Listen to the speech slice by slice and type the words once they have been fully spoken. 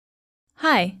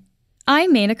Hi,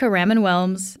 I'm Menaka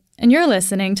Raman-Welms, and you're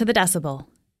listening to The Decibel.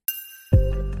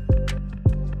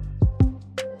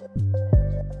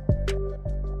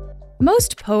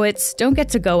 Most poets don't get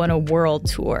to go on a world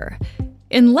tour,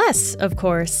 unless, of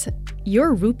course,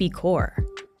 you're Rupi Kaur.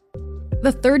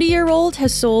 The 30-year-old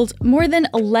has sold more than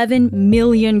 11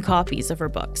 million copies of her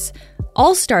books,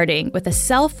 all starting with a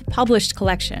self-published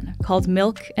collection called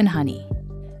Milk and Honey.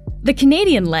 The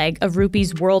Canadian leg of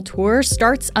Rupi's world tour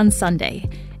starts on Sunday,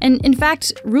 and in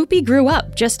fact, Rupi grew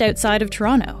up just outside of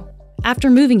Toronto,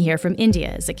 after moving here from India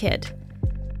as a kid.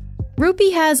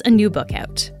 Rupi has a new book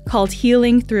out, called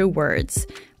Healing Through Words,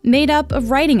 made up of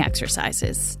writing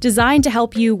exercises designed to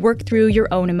help you work through your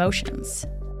own emotions.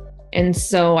 And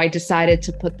so I decided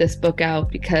to put this book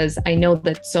out because I know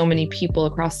that so many people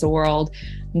across the world,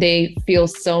 they feel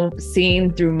so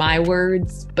seen through my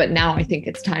words, but now I think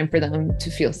it's time for them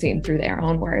to feel seen through their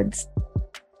own words.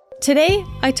 Today,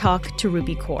 I talk to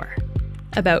Rupi Kaur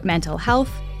about mental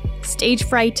health, stage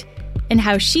fright, and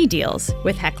how she deals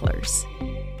with hecklers.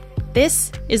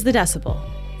 This is The Decibel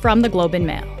from the Globe and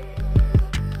Mail.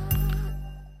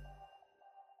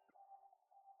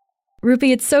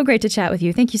 Rupi, it's so great to chat with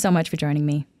you. Thank you so much for joining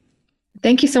me.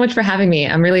 Thank you so much for having me.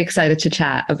 I'm really excited to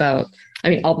chat about,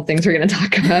 all the things we're going to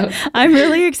talk about. I'm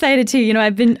really excited too. You know,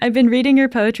 I've been reading your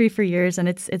poetry for years, and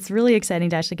it's really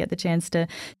exciting to actually get the chance to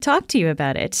talk to you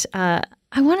about it. I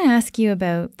want to ask you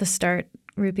about the start,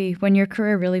 Rupi, when your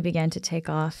career really began to take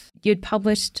off. You'd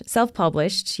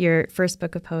self-published your first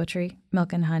book of poetry,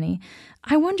 Milk and Honey.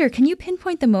 I wonder, can you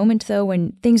pinpoint the moment, though,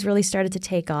 when things really started to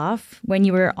take off, when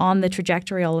you were on the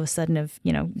trajectory all of a sudden of,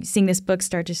 seeing this book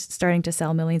starting to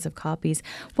sell millions of copies?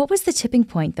 What was the tipping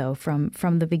point, though, from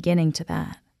the beginning to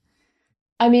that?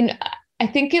 I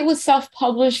think it was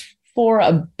self-published for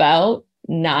about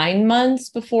 9 months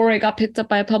before I got picked up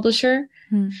by a publisher.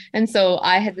 And so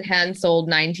I had hand sold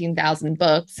 19,000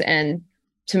 books. And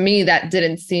to me, that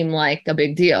didn't seem like a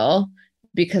big deal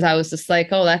because I was just like,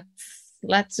 oh, that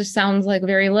just sounds like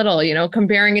very little,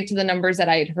 comparing it to the numbers that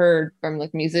I had heard from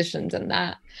like musicians and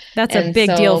that. That's a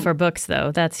big deal for books,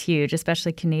 though. That's huge,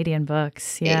 especially Canadian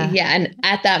books. Yeah. Yeah. And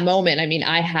at that moment,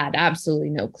 I had absolutely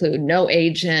no clue, no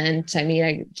agent.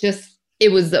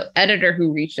 It was the editor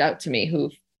who reached out to me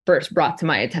who first brought to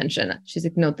my attention. She's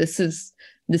like, no, this is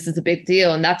a big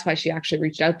deal. And that's why she actually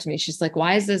reached out to me. She's like,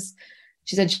 why is this?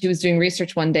 She said she was doing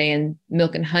research one day and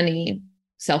Milk and Honey,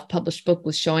 self-published book,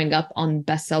 was showing up on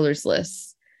bestsellers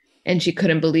lists and she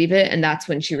couldn't believe it. And that's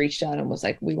when she reached out and was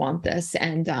like, we want this.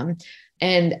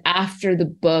 And after the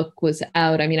book was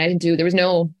out, there was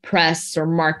no press or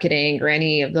marketing or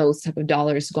any of those type of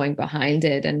dollars going behind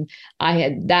it. And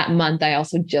that month, I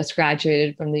also just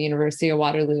graduated from the University of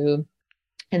Waterloo.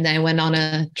 And then I went on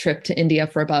a trip to India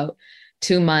for about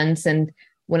 2 months. And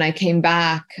when I came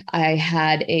back, I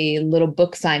had a little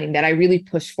book signing that I really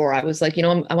pushed for. I was like,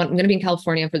 I'm going to be in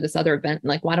California for this other event.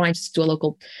 Like, why don't I just do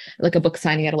a book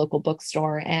signing at a local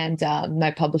bookstore? And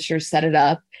my publisher set it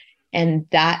up. And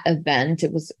that event,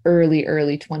 it was early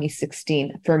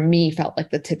 2016, for me, felt like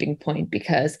the tipping point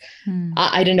because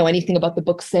I didn't know anything about the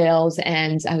book sales.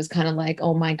 And I was kind of like,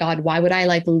 oh my God, why would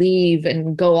I leave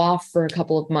and go off for a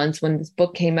couple of months when this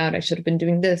book came out? I should have been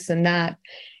doing this and that.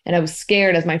 And I was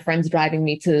scared as my friends driving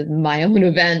me to my own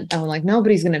event. I'm like,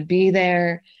 nobody's going to be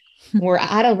there. We're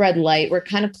at a red light. We're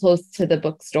kind of close to the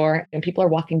bookstore and people are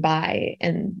walking by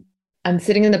and I'm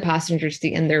sitting in the passenger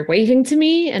seat and they're waving to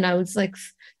me. And I was like,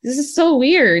 this is so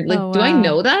weird. Like, do I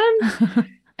know them?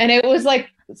 And it was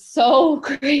so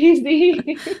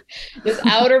crazy. This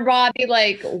outer body,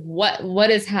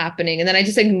 what is happening? And then I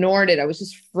just ignored it. I was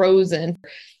just frozen.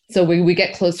 So we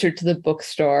get closer to the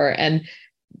bookstore and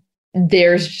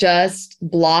there's just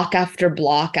block after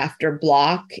block after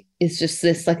block is just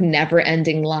this never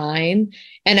ending line.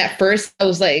 And at first I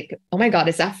was like, oh my God,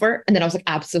 is that for? And then I was like,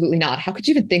 absolutely not. How could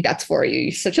you even think that's for you?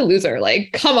 You're such a loser.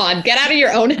 Come on, get out of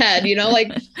your own head,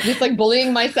 just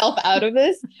bullying myself out of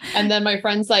this. And then my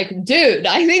friend's like, dude,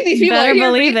 I think these people better are here.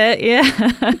 Believe it. Yeah.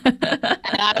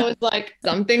 And I was like,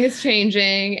 something is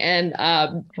changing. And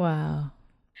wow.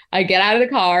 I get out of the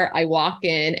car, I walk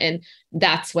in, and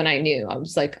that's when I knew. I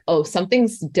was like, oh,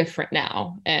 something's different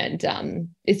now. And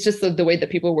it's just the way that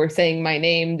people were saying my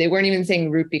name. They weren't even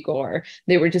saying Rupi Kaur.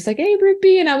 They were just like, hey,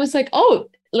 Rupi. And I was like, oh,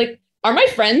 are my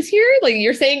friends here?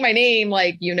 You're saying my name,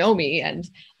 you know me. And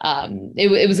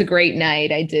it was a great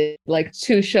night. I did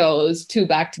 2 shows, 2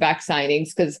 back-to-back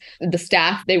signings because the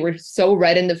staff, they were so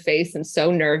red in the face and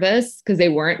so nervous because they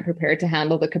weren't prepared to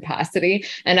handle the capacity.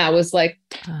 And I was like,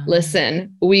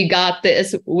 listen, we got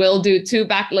this. We'll do 2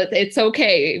 back. It's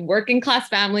okay. Working class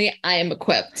family, I am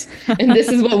equipped. And this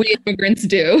is what we immigrants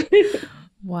do.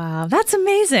 Wow, that's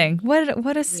amazing.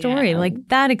 What a story. Yeah. Like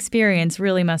that experience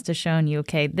really must have shown you,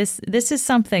 okay, this is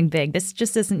something big. This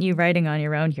just isn't you writing on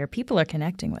your own here. People are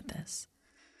connecting with this.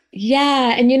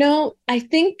 Yeah. And, I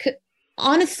think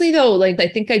honestly, though, like, I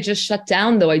think I just shut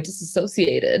down, though. I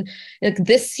disassociated. Like,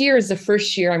 this year is the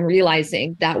first year I'm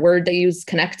realizing that word they use,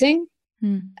 connecting.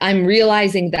 I'm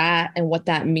realizing that and what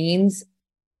that means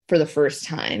for the first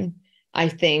time. I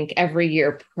think every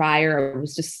year prior, I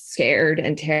was just scared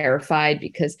and terrified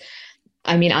because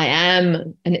I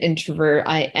am an introvert.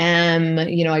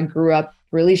 I grew up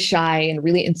really shy and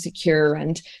really insecure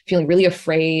and feeling really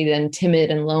afraid and timid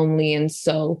and lonely. And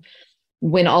so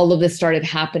when all of this started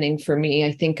happening for me,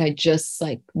 I think I just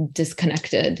like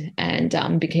disconnected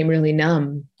and became really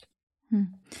numb.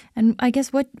 And I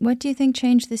guess what do you think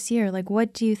changed this year? Like,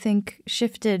 what do you think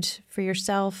shifted for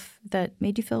yourself that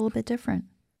made you feel a little bit different?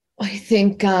 I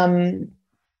think,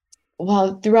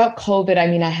 well, throughout COVID,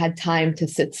 I had time to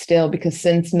sit still because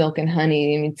since Milk and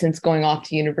Honey, since going off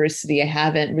to university, I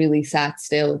haven't really sat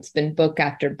still. It's been book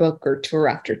after book or tour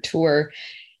after tour.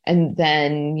 And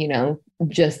then,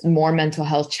 just more mental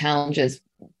health challenges,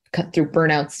 cut through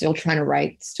burnout, still trying to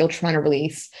write, still trying to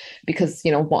release, because,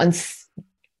 once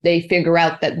they figure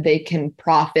out that they can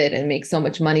profit and make so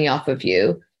much money off of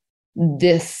you,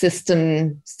 this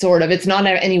system it's not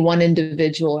any one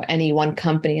individual or any one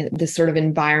company, this sort of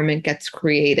environment gets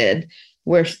created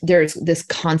where there's this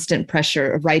constant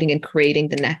pressure of writing and creating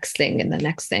the next thing and the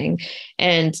next thing.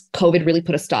 And COVID really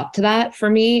put a stop to that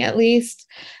for me, at least.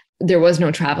 There was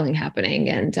no traveling happening.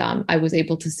 And I was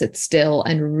able to sit still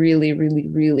and really, really,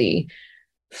 really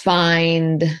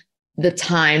find the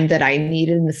time that I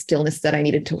needed and the stillness that I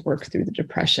needed to work through the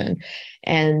depression.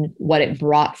 And what it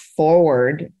brought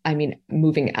forward,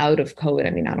 moving out of COVID,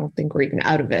 I don't think we're even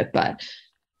out of it, but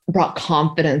brought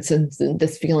confidence and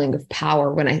this feeling of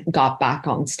power when I got back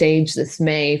on stage this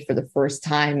May for the first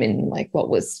time in like what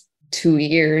was 2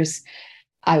 years.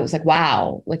 I was like,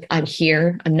 wow, like I'm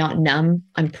here. I'm not numb.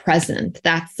 I'm present.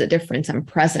 That's the difference. I'm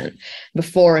present.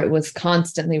 Before it was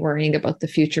constantly worrying about the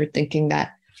future, thinking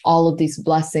that all of these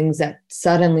blessings that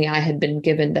suddenly I had been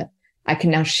given that I can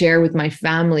now share with my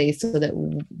family so that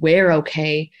we're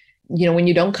okay. When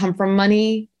you don't come from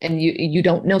money and you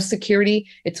don't know security,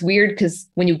 it's weird because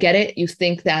when you get it, you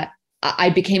think that I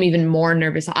became even more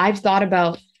nervous. I've thought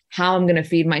about how I'm going to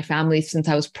feed my family since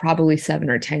I was probably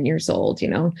 7 or 10 years old.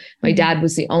 My dad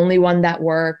was the only one that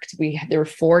worked. There were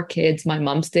 4 kids. My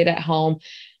mom stayed at home.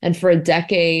 And for a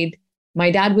decade, my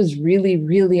dad was really,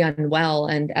 really unwell.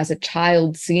 And as a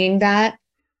child, seeing that,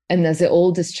 and as the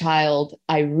oldest child,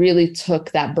 I really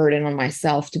took that burden on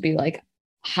myself to be like,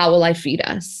 how will I feed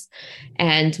us?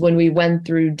 And when we went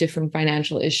through different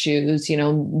financial issues,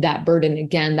 that burden,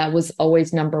 again, that was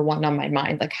always number one on my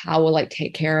mind. Like, how will I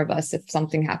take care of us if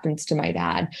something happens to my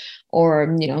dad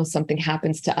or, something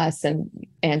happens to us?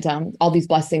 And all these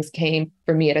blessings came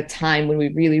for me at a time when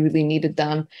we really, really needed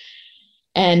them.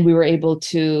 And we were able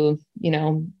to,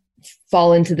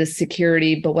 fall into this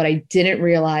security. But what I didn't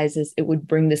realize is it would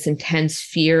bring this intense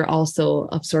fear also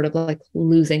of sort of like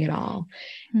losing it all.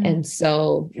 And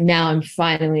so now I'm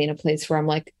finally in a place where I'm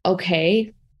like,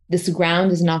 okay, this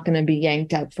ground is not going to be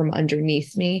yanked out from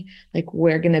underneath me. Like,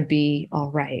 we're going to be all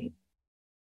right.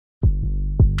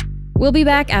 We'll be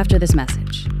back after this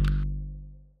message.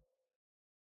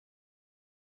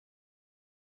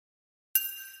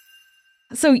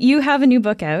 So you have a new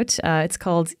book out. It's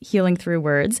called Healing Through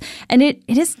Words. And it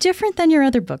is different than your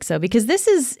other books, though, because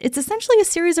it's essentially a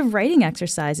series of writing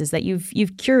exercises that you've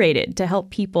curated to help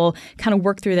people kind of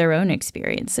work through their own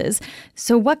experiences.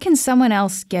 So what can someone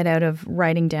else get out of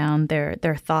writing down their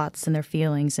thoughts and their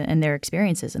feelings and their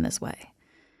experiences in this way?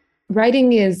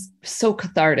 Writing is so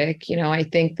cathartic. I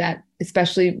think that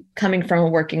especially coming from a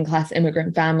working class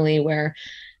immigrant family where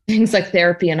things like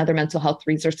therapy and other mental health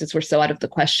resources were so out of the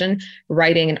question,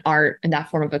 writing and art and that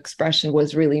form of expression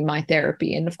was really my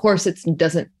therapy. And of course, it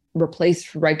doesn't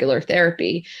replace regular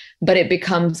therapy, but it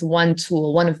becomes one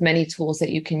tool, one of many tools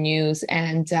that you can use.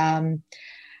 And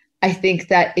I think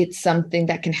that it's something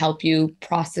that can help you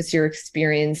process your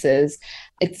experiences.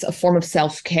 It's a form of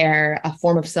self-care, a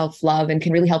form of self-love, and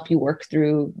can really help you work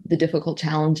through the difficult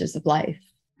challenges of life.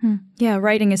 Yeah,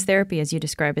 writing is therapy, as you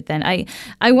describe it then.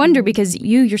 I wonder, because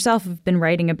you yourself have been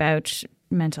writing about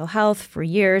mental health for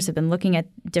years, have been looking at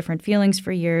different feelings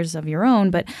for years of your own,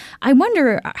 but I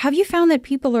wonder, have you found that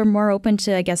people are more open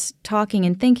to, I guess, talking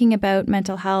and thinking about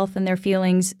mental health and their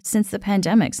feelings since the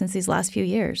pandemic, since these last few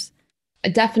years?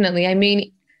 Definitely.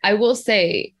 I will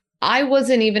say I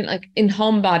wasn't even like in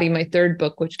Homebody, my third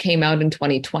book, which came out in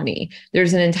 2020.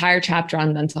 There's an entire chapter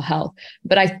on mental health.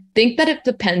 But I think that if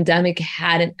the pandemic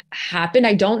hadn't happened,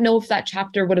 I don't know if that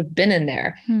chapter would have been in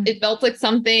there. It felt like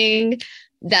something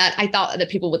that I thought that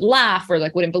people would laugh or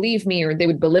like wouldn't believe me or they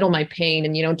would belittle my pain.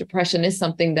 And, you know, depression is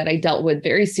something that I dealt with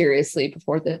very seriously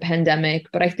before the pandemic.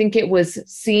 But I think it was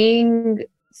seeing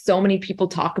so many people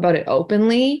talk about it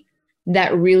openly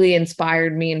that really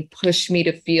inspired me and pushed me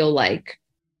to feel like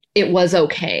it was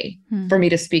okay for me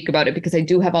to speak about it, because I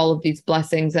do have all of these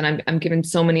blessings and I'm given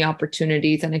so many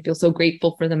opportunities and I feel so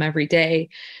grateful for them every day.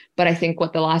 But I think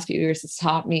what the last few years has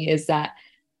taught me is that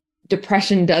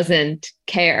depression doesn't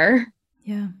care.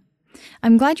 Yeah.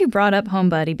 I'm glad you brought up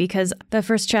Homebody, because the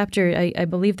first chapter, I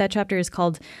believe that chapter is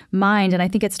called Mind. And I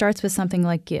think it starts with something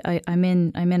like, I'm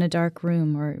in a dark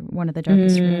room, or one of the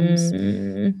darkest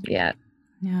rooms. Yeah.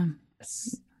 Yeah.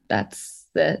 That's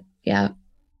it. Yeah.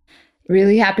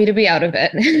 Really happy to be out of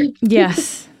it.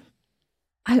 Yes.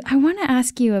 I want to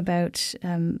ask you about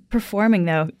performing,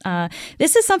 though.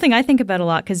 This is something I think about a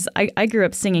lot because I grew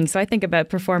up singing, so I think about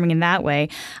performing in that way.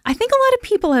 I think a lot of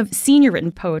people have seen your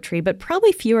written poetry, but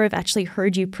probably fewer have actually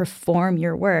heard you perform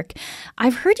your work.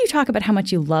 I've heard you talk about how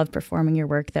much you love performing your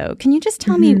work, though. Can you just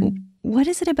tell me, what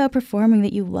is it about performing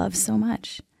that you love so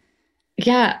much?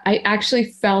 Yeah, I actually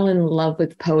fell in love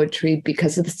with poetry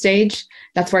because of the stage.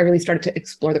 That's where I really started to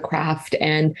explore the craft.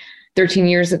 And 13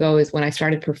 years ago is when I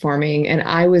started performing, and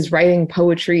I was writing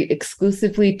poetry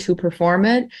exclusively to perform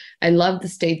it. I loved the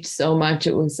stage so much.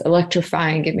 It was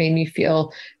electrifying. It made me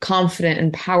feel confident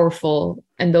and powerful.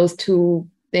 And those two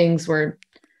things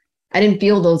I didn't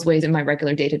feel those ways in my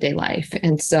regular day-to-day life.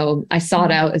 And so I sought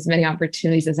out as many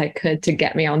opportunities as I could to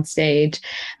get me on stage.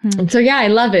 And so, yeah, I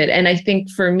love it. And I think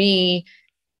for me,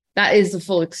 that is the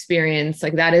full experience.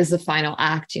 Like, that is the final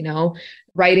act, you know.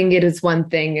 Writing it is one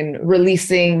thing and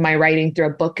releasing my writing through a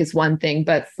book is one thing,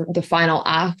 but the final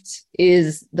act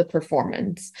is the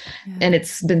performance. Yeah. And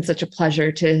it's been such a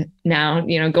pleasure to now,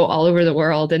 you know, go all over the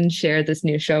world and share this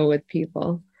new show with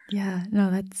people. Yeah, no,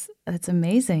 that's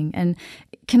amazing. And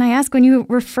can I ask, when you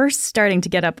were first starting to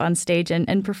get up on stage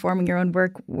and performing your own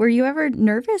work, were you ever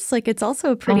nervous? Like, it's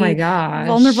also a pretty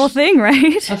vulnerable thing,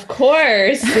 right? Of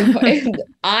course.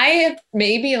 I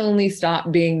maybe only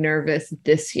stopped being nervous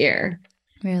this year.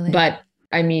 Really? But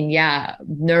I mean, yeah,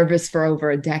 nervous for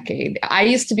over a decade. I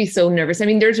used to be so nervous. I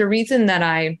mean, there's a reason that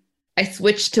I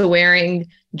switched to wearing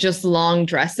just long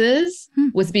dresses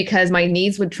was because my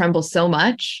knees would tremble so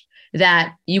much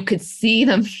that you could see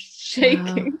them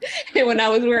shaking. Wow. When I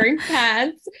was wearing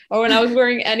pants or when I was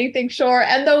wearing anything short.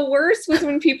 And the worst was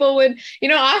when people would, you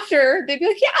know, after they'd be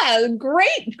like, yeah,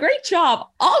 great job.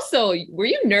 Also, were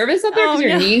you nervous up there? Because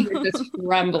your knees were just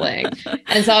trembling.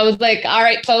 And so I was like, all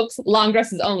right, folks, long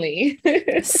dresses only.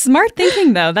 Smart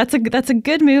thinking, though. That's a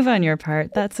good move on your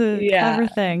part. That's a clever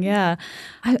thing. Yeah.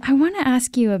 I want to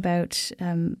ask you about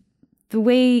the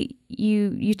way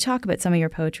you talk about some of your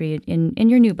poetry in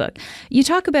your new book. You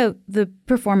talk about the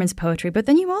performance poetry, but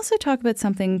then you also talk about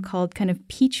something called kind of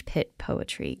peach pit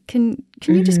poetry. Can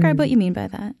you describe what you mean by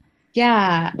that?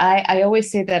 Yeah, I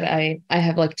always say that I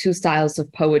have like two styles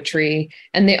of poetry,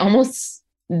 and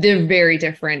they're very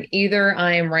different. Either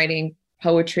I am writing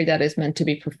poetry that is meant to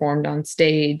be performed on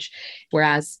stage,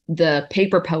 whereas the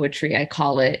paper poetry, I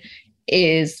call it,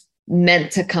 is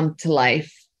meant to come to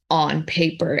life on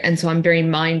paper. And so I'm very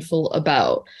mindful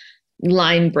about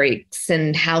line breaks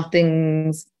and how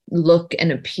things look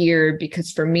and appear,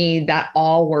 because for me, that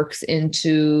all works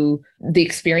into the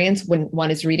experience when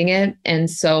one is reading it. And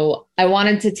so I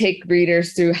wanted to take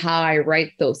readers through how I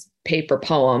write those paper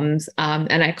poems.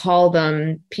 And I call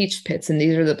them peach pits. And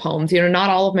these are the poems. You know, not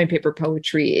all of my paper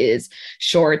poetry is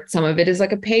short. Some of it is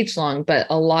like a page long, but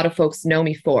a lot of folks know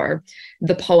me for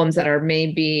the poems that are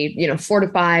maybe, 4 to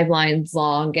 5 lines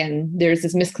long. And there's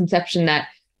this misconception that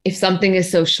if something is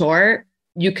so short,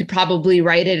 you could probably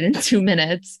write it in 2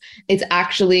 minutes. It's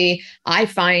actually, I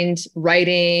find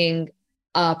writing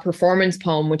a performance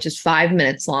poem, which is 5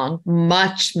 minutes long,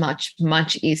 much, much,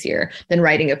 much easier than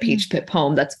writing a peach pit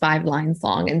poem that's 5 lines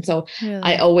long. And so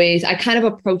really? I kind of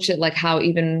approach it like how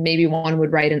even maybe one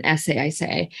would write an essay. I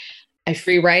say, I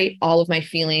free write all of my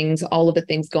feelings, all of the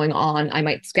things going on. I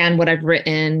might scan what I've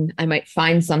written. I might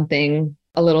find something,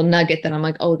 a little nugget that I'm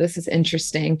like, oh, this is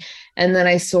interesting. And then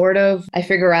I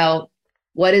figure out,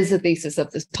 what is the thesis of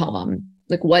this poem?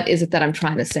 Like, what is it that I'm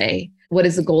trying to say? What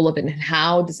is the goal of it? And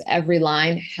how does every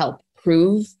line help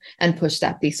prove and push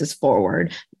that thesis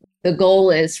forward? The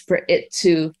goal is for it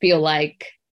to feel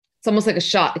like it's almost like a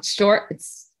shot. It's short,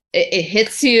 it's it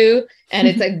hits you and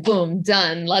it's like, boom,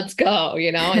 done, let's go,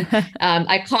 And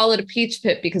I call it a peach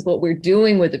pit because what we're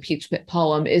doing with the peach pit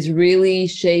poem is really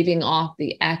shaving off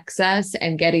the excess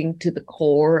and getting to the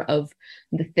core of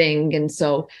the thing. And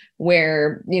so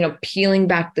we're, peeling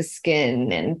back the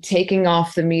skin and taking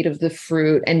off the meat of the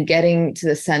fruit and getting to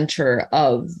the center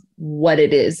of what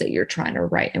it is that you're trying to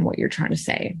write and what you're trying to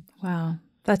say. Wow.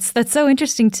 That's so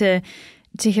interesting to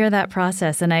hear that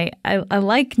process. And I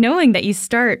like knowing that you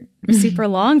start super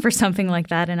long for something like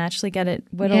that and actually get it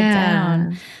whittled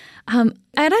down.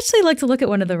 I'd actually like to look at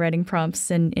one of the writing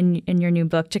prompts in your new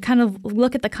book to kind of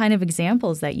look at the kind of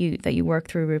examples that you work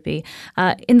through, Rupi.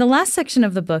 In the last section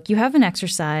of the book, you have an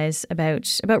exercise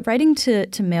about writing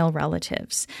to male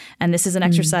relatives. And this is an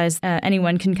exercise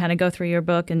anyone can kind of go through your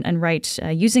book and write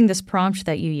using this prompt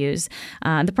that you use.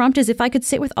 The prompt is, if I could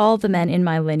sit with all the men in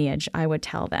my lineage, I would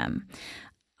tell them.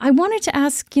 I wanted to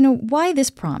ask, why this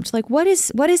prompt? Like, what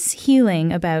is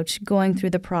healing about going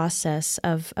through the process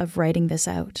of writing this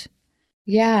out?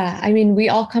 Yeah, I mean, we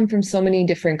all come from so many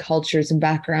different cultures and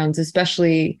backgrounds,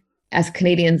 especially as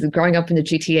Canadians growing up in the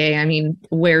GTA. I mean,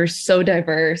 we're so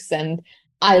diverse, and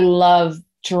I love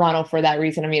Toronto for that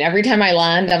reason. I mean, every time I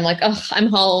land, I'm like, oh, I'm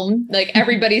home. Like,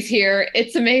 everybody's here.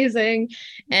 It's amazing.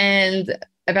 And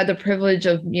I've had the privilege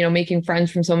of, making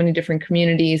friends from so many different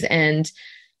communities, and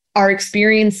our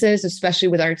experiences, especially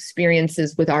with our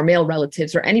experiences with our male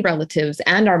relatives or any relatives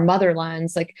and our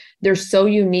motherlands, like, they're so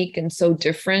unique and so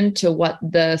different to what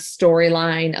the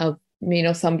storyline of,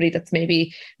 somebody that's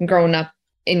maybe grown up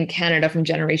in Canada from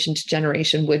generation to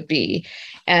generation would be.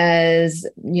 As,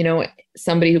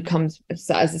 somebody who comes as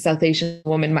a South Asian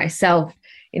woman myself,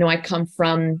 I come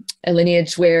from a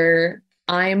lineage where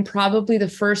I'm probably the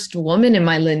first woman in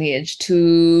my lineage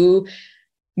to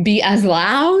be as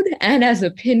loud and as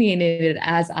opinionated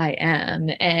as I am.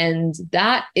 And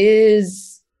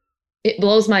it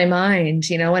blows my mind,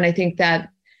 and I think that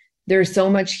there's so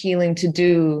much healing to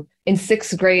do. In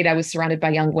sixth grade, I was surrounded by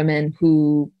young women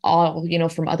who all,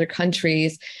 from other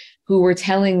countries, who were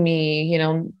telling me,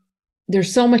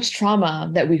 there's so much trauma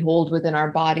that we hold within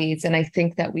our bodies. And I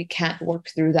think that we can't work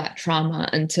through that trauma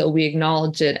until we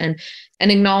acknowledge it, and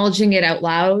acknowledging it out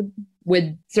loud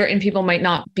with certain people might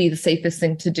not be the safest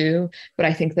thing to do, but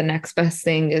I think the next best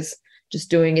thing is just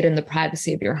doing it in the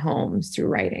privacy of your homes through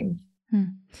writing.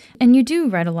 And you do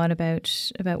write a lot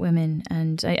about women,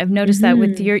 and I've noticed that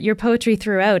with your poetry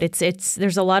throughout.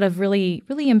 There's a lot of really,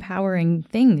 really empowering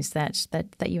things that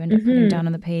you end up putting down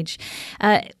on the page.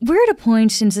 We're at a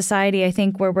point in society, I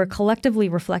think, where we're collectively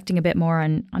reflecting a bit more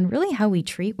on really how we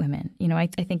treat women. I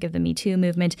think of the Me Too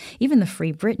movement, even the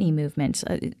Free Britney movement.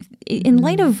 In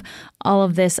light of all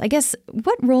of this, I guess,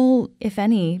 what role, if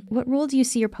any, do you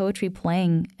see your poetry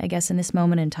playing, I guess, in this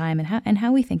moment in time, and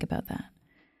how we think about that?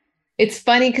 It's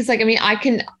funny because,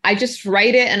 I just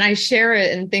write it and I share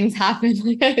it and things happen.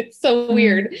 It's so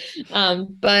weird.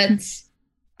 But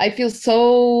I feel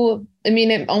so,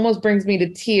 it almost brings me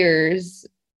to tears.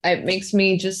 It makes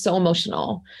me just so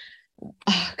emotional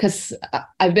because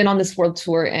I've been on this world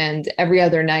tour, and every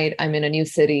other night I'm in a new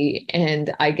city,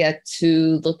 and I get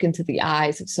to look into the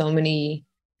eyes of so many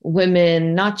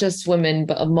women, not just women,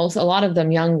 but a lot of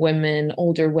them young women,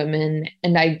 older women.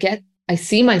 And I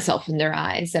see myself in their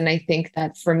eyes. And I think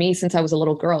that for me, since I was a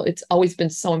little girl, it's always been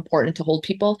so important to hold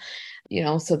people,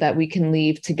 so that we can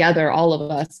leave together, all of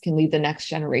us can leave the next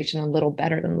generation a little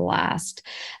better than the last.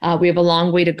 We have a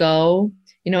long way to go.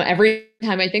 Every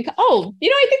time I think, I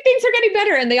think things are getting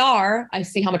better, and they are, I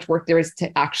see how much work there is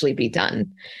to actually be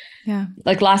done. Yeah.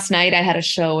 Like last night I had a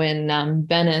show in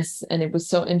Venice, and it was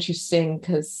so interesting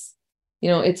because,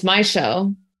 it's my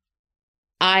show.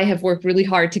 I have worked really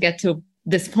hard to get to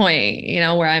this point,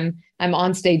 where I'm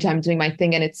on stage, I'm doing my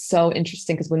thing. And it's so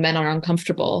interesting because when men are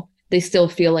uncomfortable, they still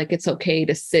feel like it's okay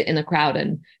to sit in the crowd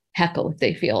and heckle if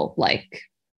they feel like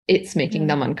it's making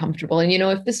them uncomfortable. And,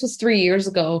 if this was 3 years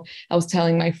ago, I was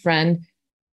telling my friend,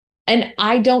 and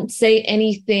I don't say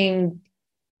anything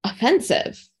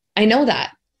offensive. I know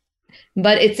that.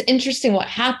 But it's interesting what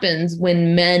happens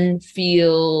when men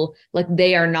feel like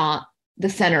they are not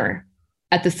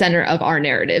at the center of our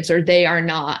narratives, or they are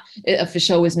not, if the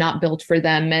show is not built for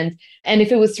them. And if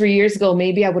it was 3 years ago,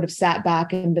 maybe I would have sat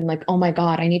back and been like, oh my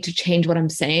God, I need to change what I'm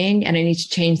saying, and I need to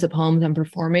change the poems I'm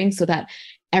performing so that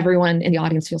everyone in the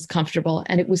audience feels comfortable.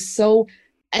 And it was so,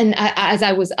 and as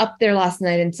I was up there last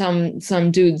night and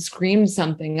some dude screamed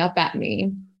something up at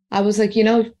me, I was like,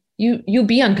 you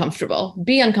be uncomfortable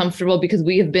because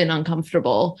we have been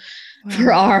uncomfortable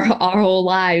for our whole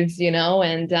lives,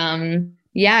 and,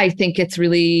 I think it's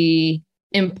really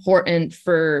important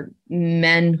for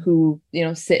men who,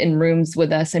 sit in rooms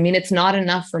with us. I mean, it's not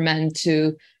enough for men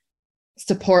to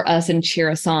support us and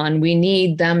cheer us on. We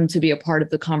need them to be a part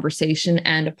of the conversation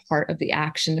and a part of the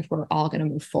action if we're all going to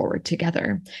move forward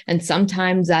together. And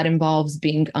sometimes that involves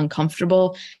being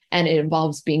uncomfortable, and it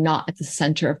involves being not at the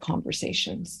center of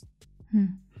conversations. Yeah.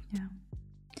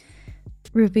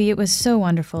 Rupi, it was so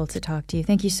wonderful to talk to you.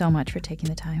 Thank you so much for taking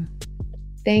the time.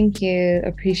 Thank you.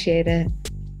 Appreciate it.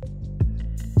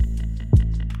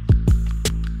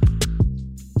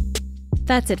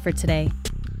 That's it for today.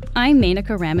 I'm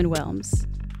Menaka Raman-Wilms.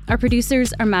 Our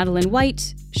producers are Madeline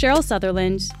White, Cheryl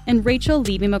Sutherland, and Rachel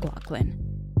Levy-McLaughlin.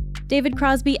 David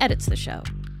Crosby edits the show.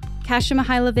 Kasia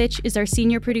Mihailovich is our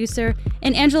senior producer,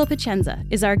 and Angela Pacenza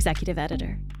is our executive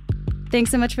editor.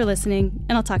 Thanks so much for listening,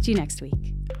 and I'll talk to you next week.